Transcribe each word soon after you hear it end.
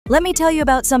Let me tell you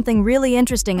about something really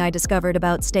interesting I discovered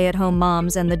about stay-at-home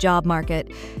moms and the job market.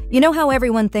 You know how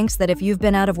everyone thinks that if you've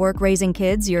been out of work raising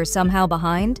kids, you're somehow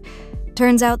behind?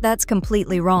 Turns out that's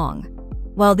completely wrong.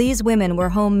 While these women were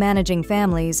home managing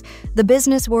families, the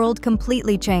business world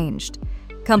completely changed.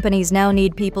 Companies now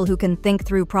need people who can think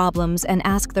through problems and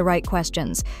ask the right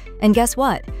questions. And guess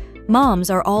what? Moms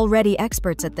are already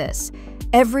experts at this.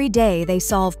 Every day they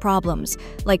solve problems,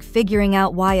 like figuring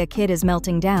out why a kid is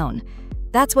melting down.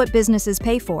 That's what businesses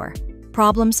pay for: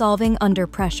 problem solving under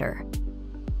pressure.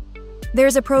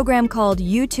 There's a program called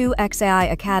U2XAI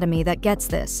Academy that gets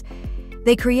this.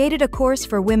 They created a course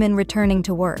for women returning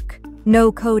to work.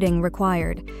 No coding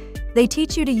required. They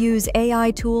teach you to use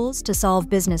AI tools to solve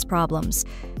business problems.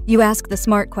 You ask the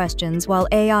smart questions while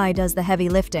AI does the heavy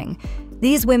lifting.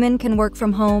 These women can work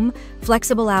from home,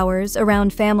 flexible hours,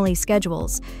 around family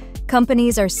schedules.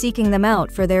 Companies are seeking them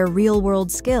out for their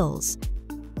real-world skills.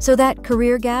 So that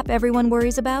career gap everyone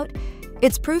worries about?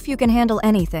 It's proof you can handle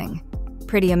anything.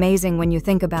 Pretty amazing when you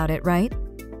think about it, right?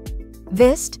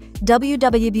 Visit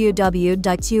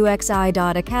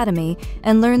www.uxi.academy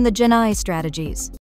and learn the GenAI strategies.